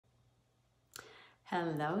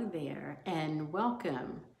Hello there, and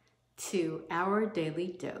welcome to our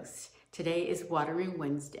Daily Dose. Today is Watering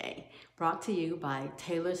Wednesday, brought to you by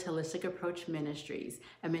Taylor's Holistic Approach Ministries,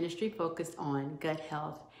 a ministry focused on gut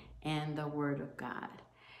health and the Word of God.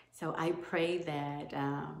 So I pray that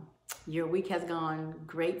your week has gone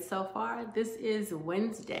great so far. This is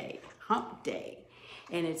Wednesday, Hump Day,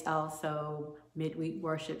 and it's also midweek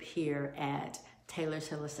worship here at Taylor's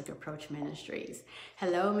Holistic Approach Ministries.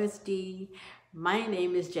 Hello, Miss D. My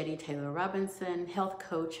name is Jetty Taylor Robinson, health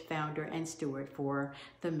coach, founder, and steward for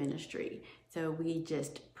the ministry. So we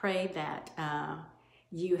just pray that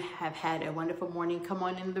you have had a wonderful morning. Come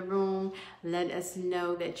on in the room. Let us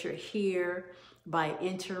know that you're here by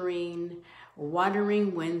entering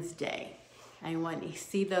Watering Wednesday. I want to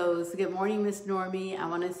see those. Good morning, Miss Normie. I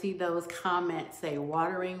want to see those comments say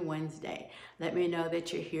Watering Wednesday. Let me know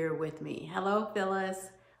that you're here with me. Hello, Phyllis.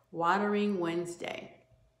 Watering Wednesday.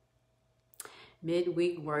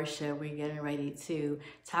 Midweek worship, we're getting ready to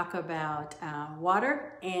talk about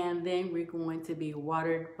water, and then we're going to be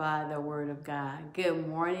watered by the Word of God. Good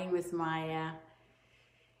morning, Miss Maya.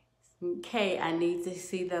 Okay, I need to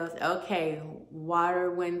see those. Okay, Water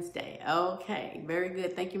Wednesday. Okay, very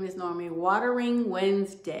good. Thank you, Miss Normie. Watering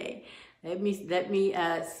Wednesday. Let me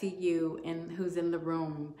see you and who's in the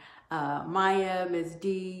room. Maya, Miss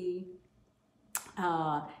D.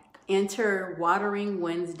 Enter Watering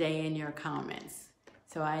Wednesday in your comments,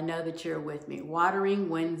 so I know that you're with me. Watering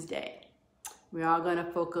Wednesday. We're all going to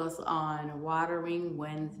focus on Watering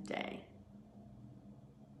Wednesday.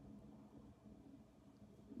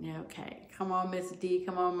 Okay, come on, Miss D.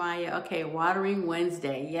 Come on, Maya. Okay, Watering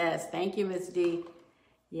Wednesday. Yes, thank you, Miss D.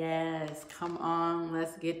 Yes, come on,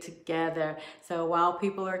 let's get together. So while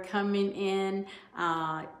people are coming in,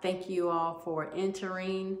 thank you all for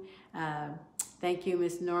entering. Thank you,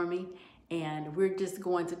 Miss Normie. And we're just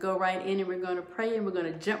going to go right in and we're going to pray and we're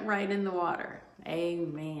going to jump right in the water.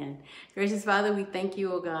 Amen. Gracious Father, we thank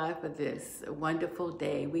you, oh God, for this wonderful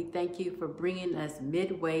day. We thank you for bringing us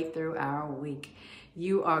midway through our week.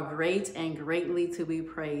 You are great and greatly to be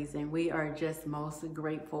praised, and we are just most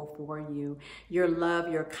grateful for you, your love,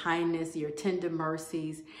 your kindness, your tender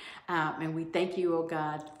mercies. And we thank you, oh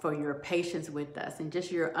God, for your patience with us and just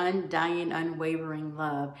your undying, unwavering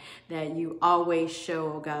love that you always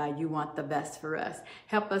show, oh God, you want the best for us.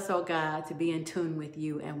 Help us, oh God, to be in tune with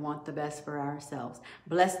you and want the best for ourselves.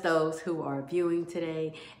 Bless those who are viewing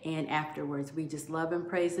today and afterwards. We just love and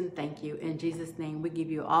praise and thank you. In Jesus' name, we give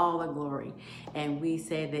you all the glory. And we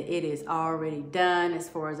say that it is already done as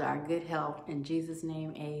far as our good health. In Jesus'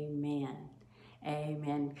 name, amen.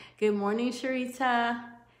 Amen. Good morning, Sharita.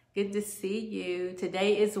 Good to see you.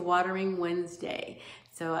 Today is Watering Wednesday.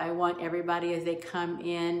 So I want everybody as they come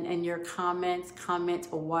in your comments,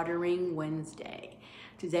 comment Watering Wednesday.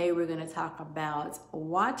 Today we're going to talk about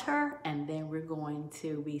water, and then we're going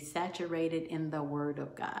to be saturated in the Word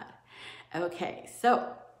of God. Okay,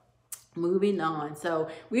 so moving on. So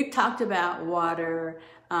we've talked about water.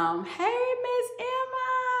 Hey, Miss Emma.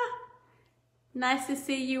 Nice to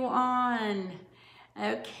see you on.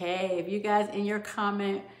 Okay, if you guys in your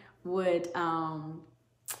comment would,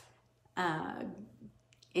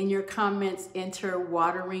 in your comments, enter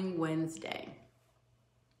Watering Wednesday.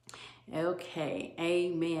 Okay,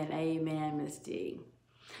 amen, amen, Miss D.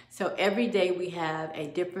 So every day we have a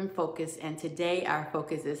different focus, and today our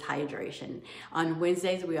focus is hydration. On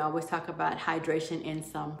Wednesdays, we always talk about hydration in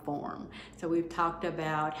some form. So we've talked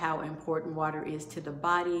about how important water is to the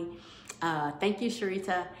body. Thank you,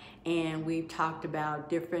 Sharita. And we've talked about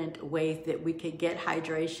different ways that we could get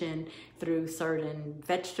hydration through certain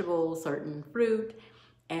vegetables, certain fruit.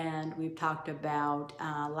 And we've talked about,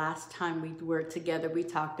 last time we were together, we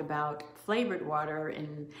talked about flavored water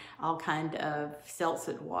and all kind of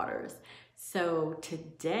seltzer waters. So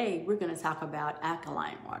today we're going to talk about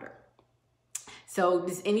alkaline water. So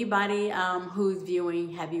does anybody who's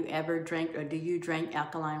viewing, have you ever drank or do you drink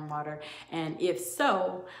alkaline water? And if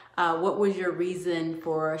so, what was your reason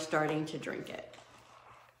for starting to drink it?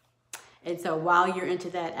 And so while you're into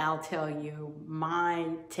that, I'll tell you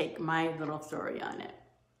my little story on it.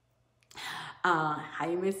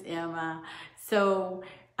 Hi, Miss Emma. So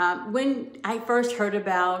when I first heard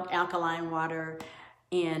about alkaline water,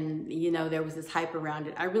 and you know there was this hype around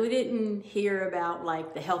it, I really didn't hear about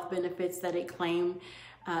like the health benefits that it claimed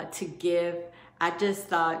to give. I just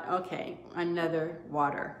thought, okay, another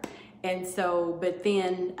water. And so, but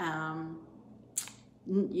then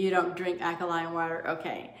you don't drink alkaline water?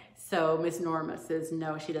 Okay. So Miss Norma says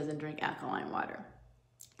no, she doesn't drink alkaline water.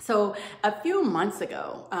 So a few months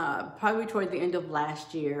ago, probably toward the end of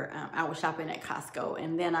last year, I was shopping at Costco,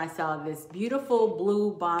 and then I saw this beautiful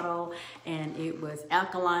blue bottle, and it was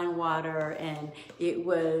alkaline water, and it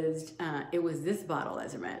was this bottle,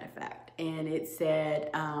 as a matter of fact, and it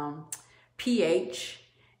said pH,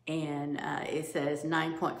 and it says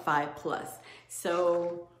 9.5 plus.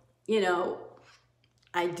 So, you know,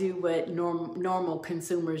 I do what normal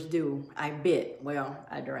consumers do. I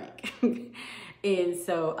drank. And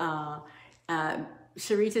so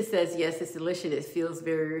Sharita says, yes, it's delicious. It feels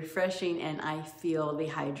very refreshing, and I feel the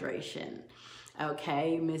hydration.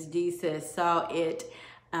 Okay, Miss D says, saw it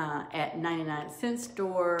at 99-cent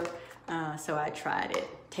store, so I tried it.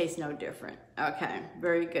 Tastes no different. Okay,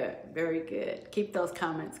 very good, very good. Keep those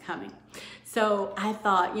comments coming. So I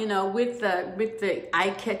thought, you know, with the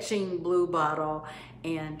eye-catching blue bottle,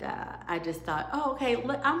 and I just thought, oh, okay,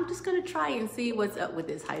 I'm just gonna try and see what's up with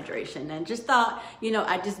this hydration. And just thought, you know,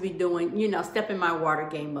 I'd just be doing, you know, stepping my water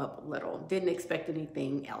game up a little. Didn't expect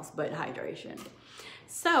anything else but hydration.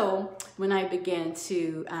 So when I began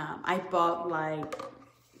to, I bought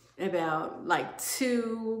about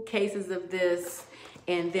 2 cases of this.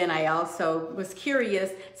 And then I also was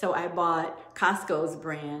curious, so I bought Costco's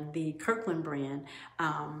brand, the Kirkland brand,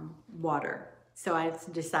 water. So I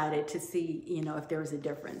decided to see, you know, if there was a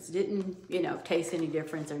difference. Didn't, you know, taste any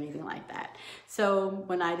difference or anything like that. So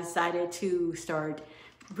when I decided to start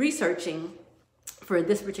researching for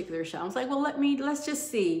this particular show, I was like, well, let's just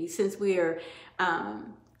see, since we're,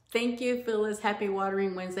 thank you, Phyllis. Happy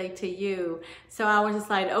Watering Wednesday to you. So I was just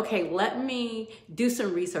like, okay, let me do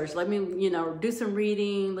some research. Let me, you know, do some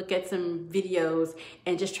reading, look at some videos,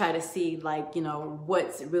 and just try to see, like, you know,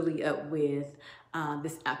 what's really up with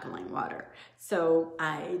this alkaline water. So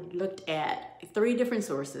I looked at 3 different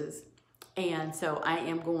sources. And so I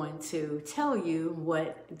am going to tell you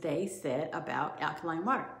what they said about alkaline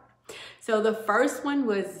water. So the first one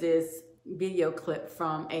was this video clip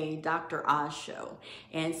from a Dr. Oz show.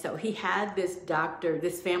 And so he had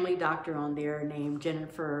this family doctor on there named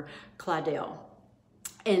Jennifer Claudel.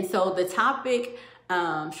 And so the topic,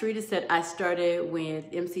 Sharita said, I started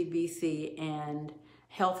with MCBC and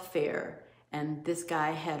Health Fair, and this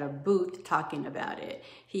guy had a booth talking about it.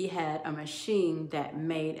 He had a machine that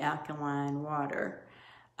made alkaline water.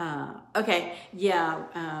 Okay, yeah,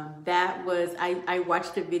 that was, I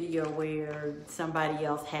watched a video where somebody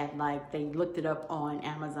else had, like, they looked it up on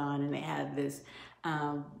Amazon, and they had this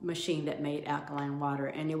machine that made alkaline water,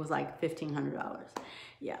 and it was like $1,500.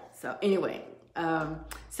 Yeah, so anyway,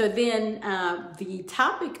 so then the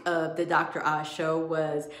topic of the Dr. Oz show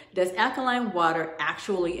was, does alkaline water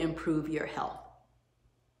actually improve your health?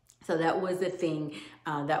 So that was the thing,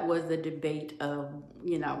 that was the debate of,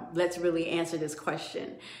 you know, let's really answer this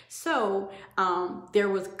question. So there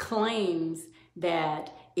was claims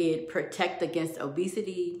that it protects against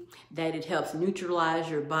obesity, that it helps neutralize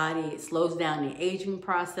your body, it slows down the aging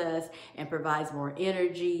process and provides more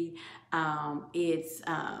energy. And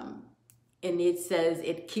it says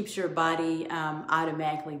it keeps your body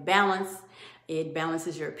automatically balanced. It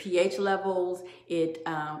balances your pH levels.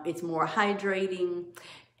 It's more hydrating.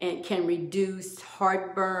 And can reduce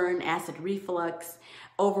heartburn, acid reflux,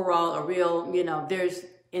 overall a real, you know,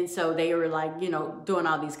 and so they were like, you know, doing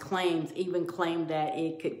all these claims, even claimed that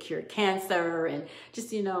it could cure cancer and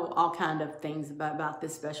just, you know, all kind of things about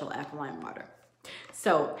this special alkaline water.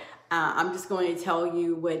 So I'm just going to tell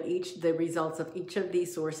you what the results of each of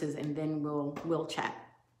these sources, and then we'll chat.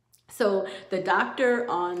 So the doctor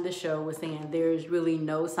on the show was saying there's really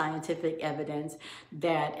no scientific evidence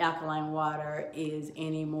that alkaline water is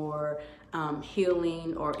any more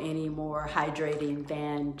healing or any more hydrating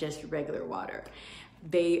than just regular water.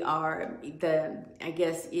 They are, I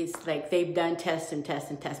guess it's like they've done tests and tests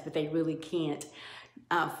and tests, but they really can't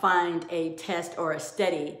find a test or a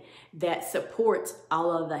study that supports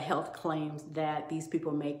all of the health claims that these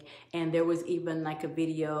people make. And there was even like a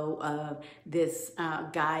video of this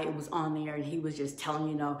guy was on there, and he was just telling,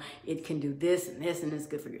 you know, it can do this and this, and it's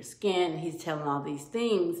good for your skin. And he's telling all these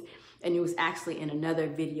things. And it was actually in another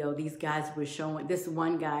video, these guys were showing, this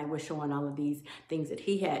one guy was showing all of these things that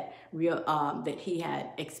he had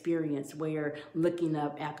experienced, where looking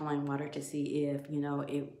up alkaline water to see if, you know,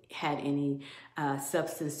 it had any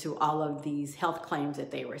substance to all of these health claims that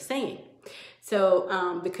they were saying.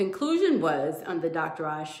 So the conclusion was on the Dr.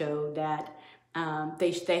 Oz show that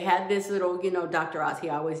they had this little, you know, Dr. Oz, he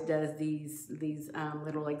always does these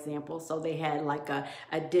little examples. So they had like a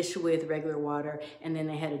dish with regular water, and then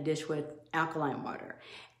they had a dish with alkaline water.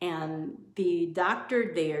 And the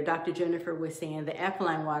doctor there, Dr. Jennifer, was saying the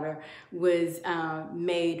alkaline water was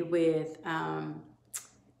made with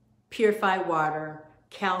purified water,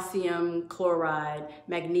 calcium chloride,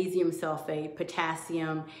 magnesium sulfate,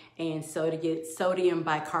 potassium, and sodium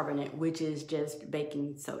bicarbonate, which is just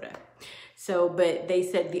baking soda. So, but they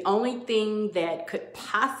said the only thing that could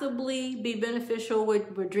possibly be beneficial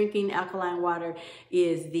with drinking alkaline water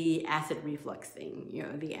is the acid reflux thing,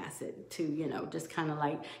 the acid to, just kind of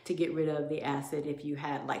like to get rid of the acid if you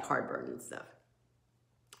had like heartburn and stuff.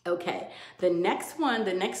 Okay, the next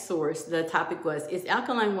source, the topic was, is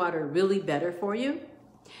alkaline water really better for you?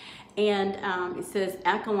 And it says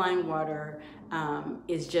alkaline water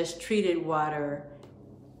is just treated water.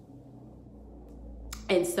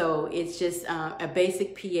 And so it's just a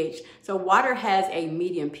basic pH. So water has a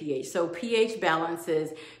medium pH. So pH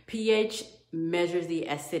measures the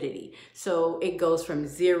acidity. So it goes from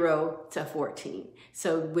 0 to 14.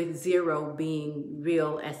 So with 0 being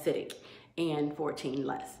real acidic and 14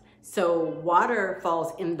 less. So water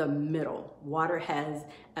falls in the middle. Water has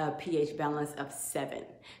a pH balance of 7.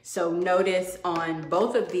 So notice on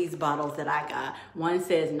both of these bottles that I got, one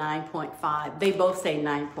says 9.5. They both say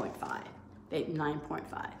 9.5.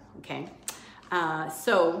 9.5, okay?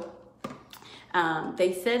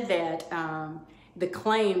 They said that the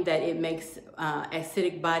claim that it makes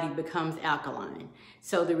acidic body becomes alkaline.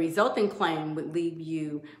 So the resulting claim would leave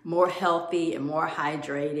you more healthy and more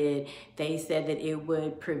hydrated. They said that it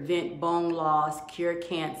would prevent bone loss, cure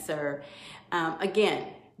cancer. Again,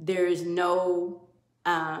 there is no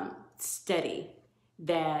study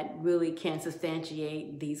that really can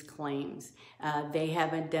substantiate these claims. They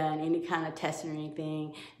haven't done any kind of testing or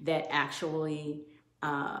anything that actually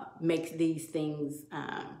makes these things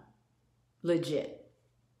legit.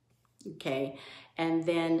 Okay, and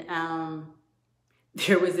then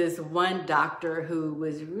there was this one doctor who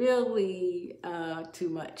was really too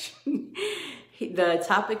much. The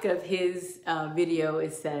topic of his video,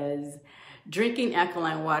 it says, drinking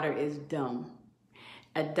alkaline water is dumb.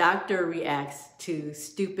 A doctor reacts to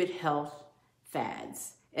stupid health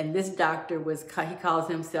fads. And this doctor he calls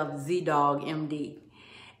himself Z-Dog MD.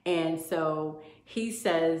 And so he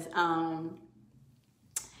says, you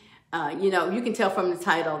can tell from the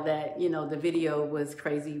title that, the video was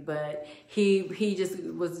crazy, but he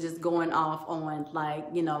was just going off on like,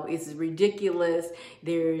 it's ridiculous.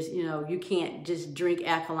 There's, you can't just drink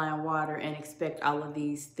alkaline water and expect all of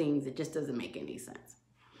these things. It just doesn't make any sense.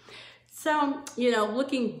 So,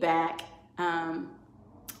 looking back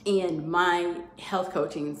in my health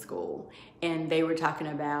coaching school, and they were talking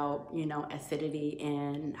about, acidity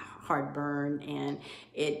and heartburn, and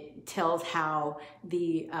it tells how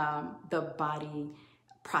the body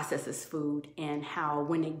processes food, and how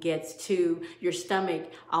when it gets to your stomach,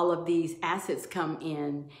 all of these acids come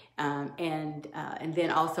in, and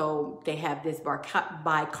then also they have this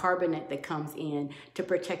bicarbonate that comes in to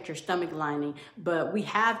protect your stomach lining. But we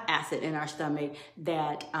have acid in our stomach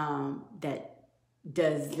that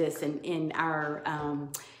does this, and in our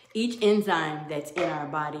each enzyme that's in our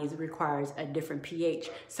bodies requires a different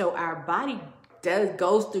pH. So our body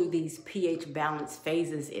goes through these pH balance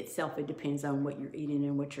phases itself. It depends on what you're eating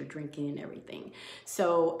and what you're drinking and everything.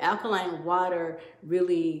 So alkaline water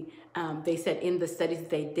really, they said in the studies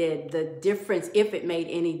they did, the difference, if it made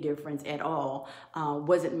any difference at all,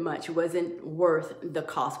 wasn't much. It wasn't worth the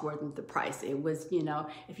cost, worth the price. It was,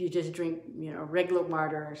 if you just drink, regular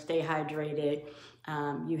water, stay hydrated,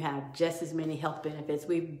 you have just as many health benefits.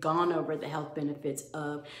 We've gone over the health benefits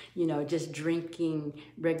of, just drinking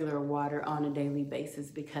regular water on a daily basis,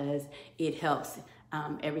 because it helps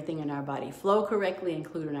everything in our body flow correctly,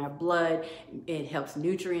 including our blood. It helps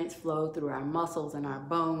nutrients flow through our muscles and our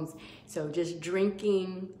bones. So just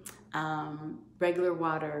drinking regular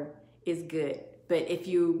water is good. But if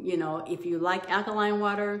you like alkaline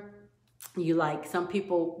water, some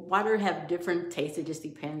people, water have different tastes. It just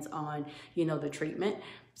depends on, the treatment.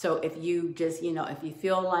 So if you just, if you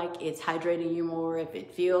feel like it's hydrating you more, if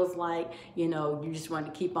it feels like, you just want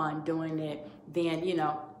to keep on doing it, then,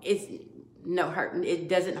 it's no hurt. It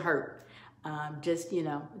doesn't hurt. Just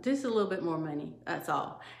a little bit more money. That's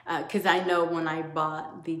all. Because I know when I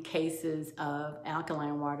bought the cases of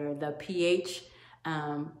alkaline water, the pH,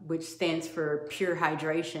 which stands for pure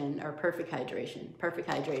hydration or perfect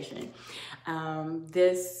hydration.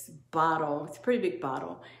 This bottle, it's a pretty big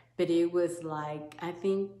bottle, but it was like, I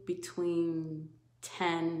think between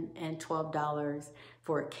 $10 and $12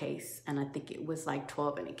 for a case. And I think it was like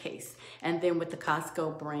 12 in a case. And then with the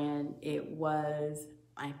Costco brand, it was,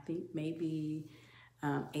 I think maybe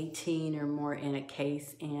 18 or more in a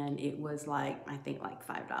case. And it was like, I think like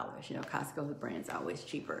 $5. Costco's brand's always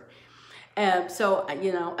cheaper. So,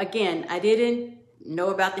 again, I didn't know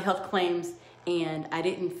about the health claims and I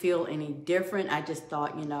didn't feel any different. I just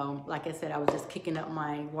thought, you know, like I said, I was just kicking up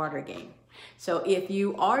my water game. So if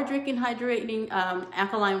you are drinking hydrating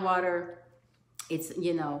alkaline water, it's,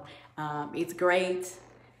 you know, it's great.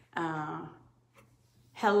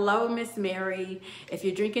 Hello, Miss Mary. If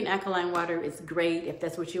you're drinking alkaline water, it's great if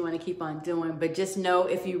that's what you want to keep on doing. But just know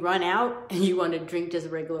if you run out and you want to drink just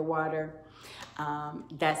regular water,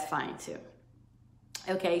 that's fine too.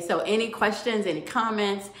 Okay, so any questions, any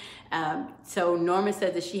comments? So Norma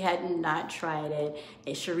says that she had not tried it.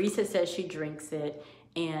 And Sharisa says she drinks it.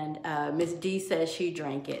 And Miss D says she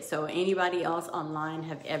drank it. So anybody else online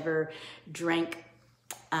have ever drank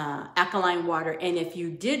alkaline water? And if you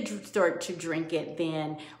did start to drink it,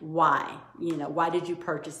 then why? You know, why did you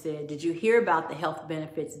purchase it? Did you hear about the health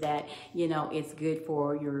benefits that, you know, it's good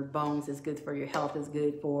for your bones, it's good for your health, it's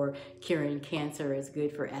good for curing cancer, it's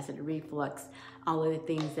good for acid reflux, all of the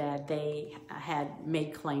things that they had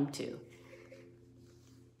made claim to.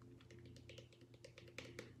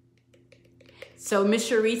 So Miss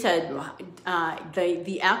Sharita,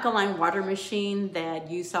 the alkaline water machine that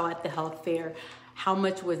you saw at the health fair, how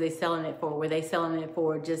much was they selling it for? Were they selling it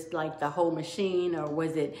for just like the whole machine, or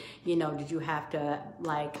was it, you know, did you have to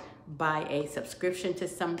like buy a subscription to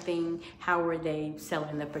something? How were they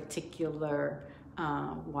selling the particular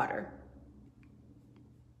water?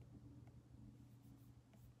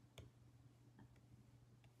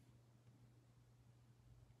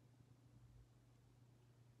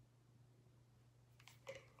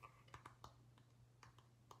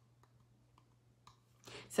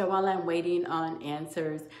 So while I'm waiting on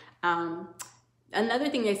answers, another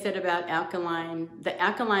thing they said about alkaline, the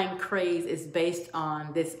alkaline craze is based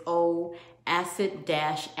on this old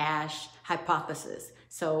acid-ash hypothesis.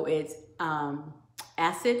 So it's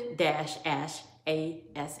acid-ash,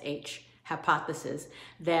 ASH, hypothesis,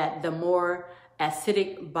 that the more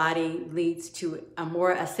acidic body leads to, a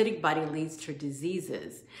more acidic body leads to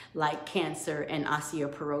diseases like cancer and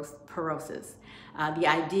osteoporosis. The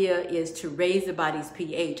idea is to raise the body's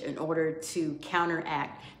pH in order to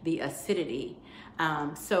counteract the acidity.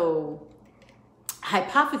 So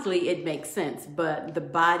hypothetically, it makes sense, but the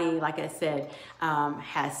body, like I said,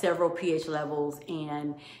 has several pH levels,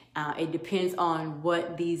 and it depends on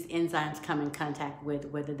what these enzymes come in contact with,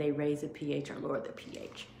 whether they raise the pH or lower the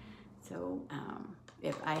pH. So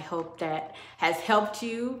I hope that has helped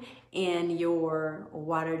you in your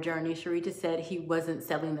water journey. Sharita said he wasn't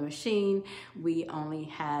selling the machine. We only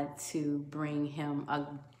had to bring him a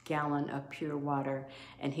gallon of pure water,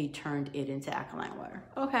 and he turned it into alkaline water.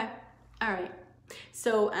 Okay, all right.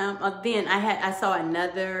 So then I saw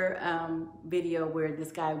another video where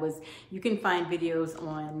this guy was, you can find videos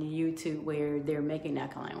on YouTube where they're making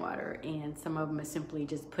alkaline water, and some of them are simply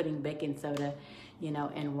just putting baking soda, you know,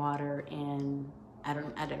 in water, and I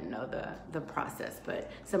don't know the process,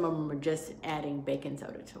 but some of them are just adding baking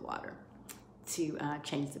soda to water to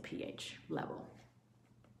change the pH level.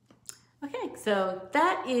 Okay, so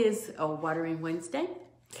that is a Watering Wednesday.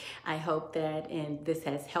 I hope that this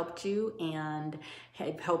has helped you, and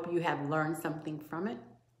hope you have learned something from it.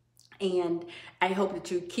 And I hope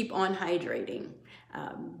that you keep on hydrating,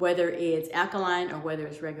 whether it's alkaline or whether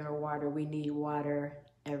it's regular water. We need water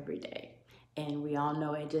every day. And we all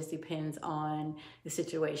know it just depends on the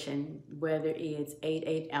situation, whether it's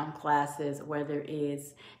 8-ounce glasses, whether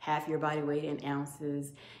it's half your body weight in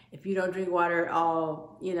ounces. If you don't drink water at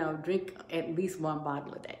all, you know, drink at least 1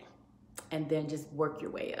 bottle a day, and then just work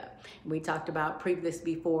your way up. We talked about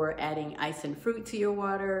before adding ice and fruit to your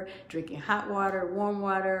water, drinking hot water, warm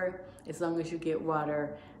water, as long as you get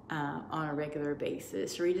water on a regular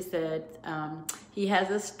basis. Sharita said he has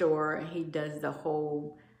a store. He does the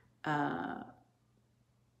whole,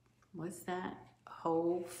 what's that?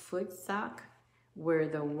 Whole foot sock, where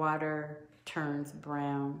the water turns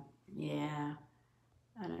brown. Yeah,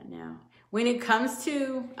 I don't know. When it comes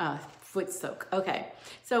to foot soak, okay.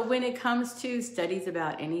 So when it comes to studies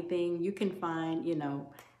about anything, you can find, you know,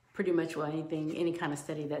 pretty much anything, any kind of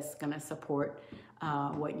study that's going to support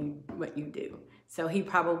what you do. So he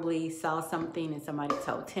probably saw something and somebody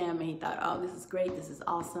told him, and he thought, oh, this is great, this is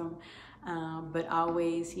awesome. But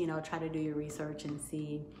always, you know, try to do your research and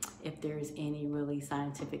see if there's any really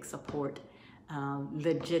scientific support,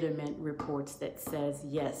 legitimate reports that says,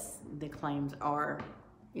 yes, the claims are,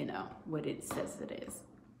 you know, what it says it is.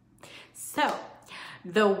 So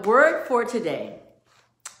the word for today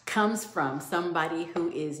comes from somebody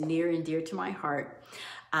who is near and dear to my heart.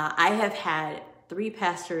 I have had 3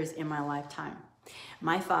 pastors in my lifetime.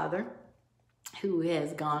 My father, who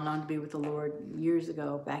has gone on to be with the Lord years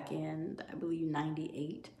ago, back in, I believe,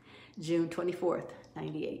 98, June 24th,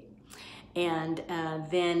 98. And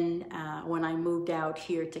then when I moved out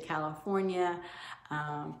here to California,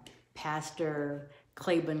 Pastor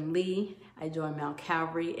Claybon Lea, I joined Mount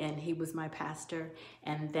Calvary, and he was my pastor.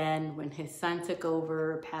 And then when his son took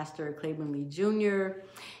over, Pastor Claybon Lea Jr.,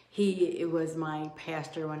 he was my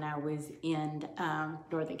pastor when I was in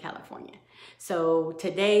Northern California. So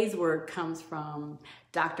today's word comes from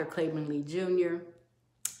Dr. Claybon Lea Jr.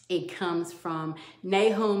 It comes from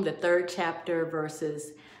Nahum, the 3rd chapter,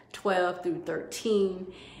 verses 12 through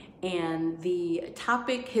 13. And the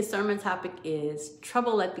topic, his sermon topic, is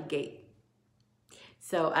trouble at the gate.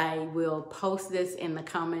 So I will post this in the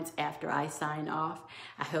comments after I sign off.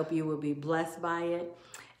 I hope you will be blessed by it.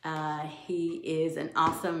 He is an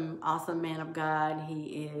awesome man of God.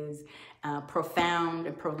 He is profound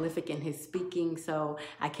and prolific in his speaking. So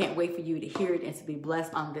I can't wait for you to hear it and to be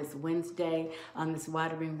blessed on this Wednesday, on this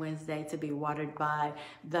Watering Wednesday, to be watered by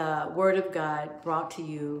the Word of God brought to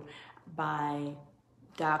you by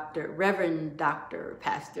Reverend Dr.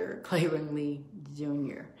 Pastor Claybon Lea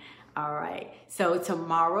Jr. All right, so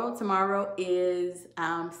tomorrow is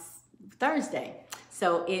Thursday.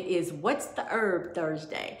 So it is What's the Herb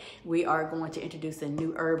Thursday. We are going to introduce a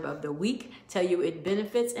new herb of the week, tell you its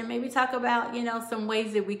benefits, and maybe talk about, some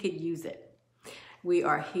ways that we could use it. We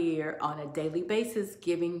are here on a daily basis,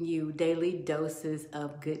 giving you daily doses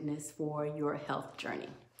of goodness for your health journey.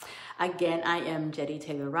 Again, I am Jetty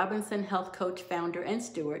Taylor Robinson, health coach, founder, and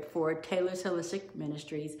steward for Taylor's Holistic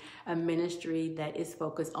Ministries, a ministry that is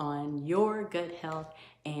focused on your good health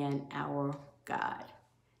and our God.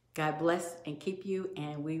 God bless and keep you,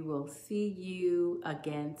 and we will see you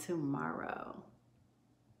again tomorrow.